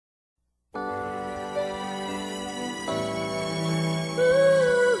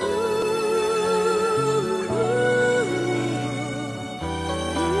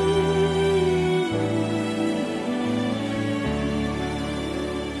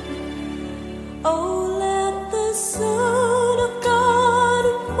Oh, let the Son of God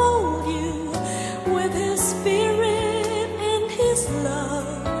enfold you with His Spirit and His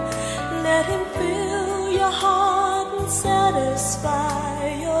love. Let Him fill your heart and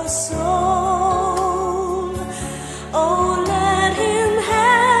satisfy your soul. Oh, let Him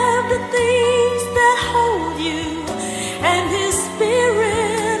have the things that hold you, and His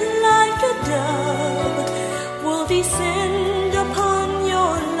Spirit like a dove will descend upon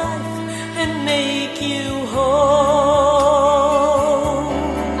your life and make you whole.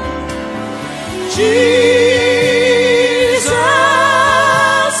 Jesus,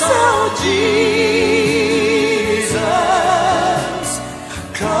 oh Jesus,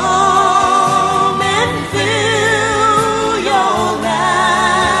 come and fill your lands.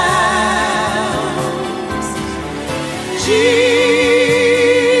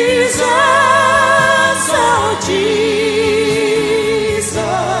 Jesus, oh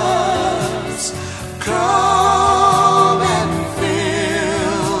Jesus, come and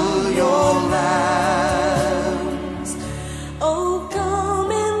fill your lands. Oh,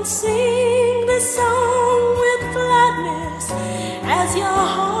 come and sing this song with gladness as your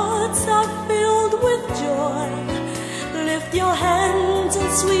hearts are filled with joy. Lift your hands in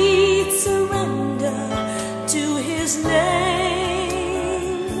sweet surrender to His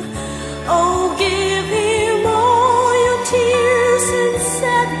name. Oh, give Him all your tears and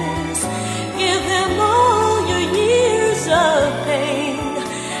sadness. Give Him all your years of pain,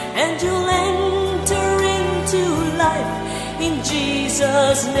 and you'll enter into life in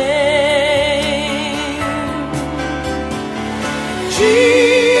Jesus' name.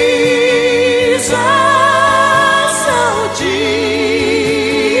 Jesus, oh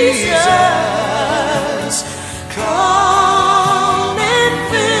Jesus, come and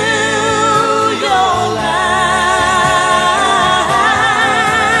fill your lands.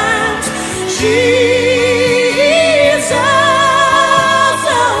 Jesus,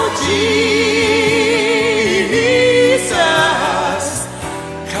 oh Jesus,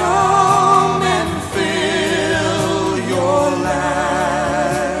 come and fill your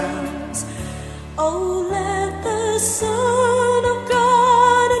lands. Oh, let the Son of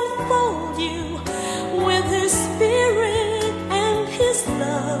God enfold you with His Spirit and His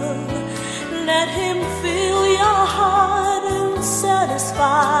love. Let Him fill your heart and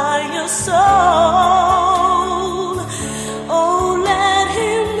satisfy your soul. Oh, let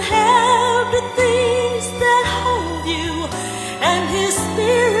Him have the things that hold you, and His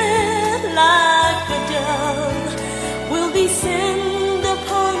Spirit like a dove will descend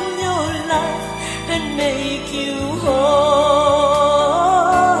upon your life and make you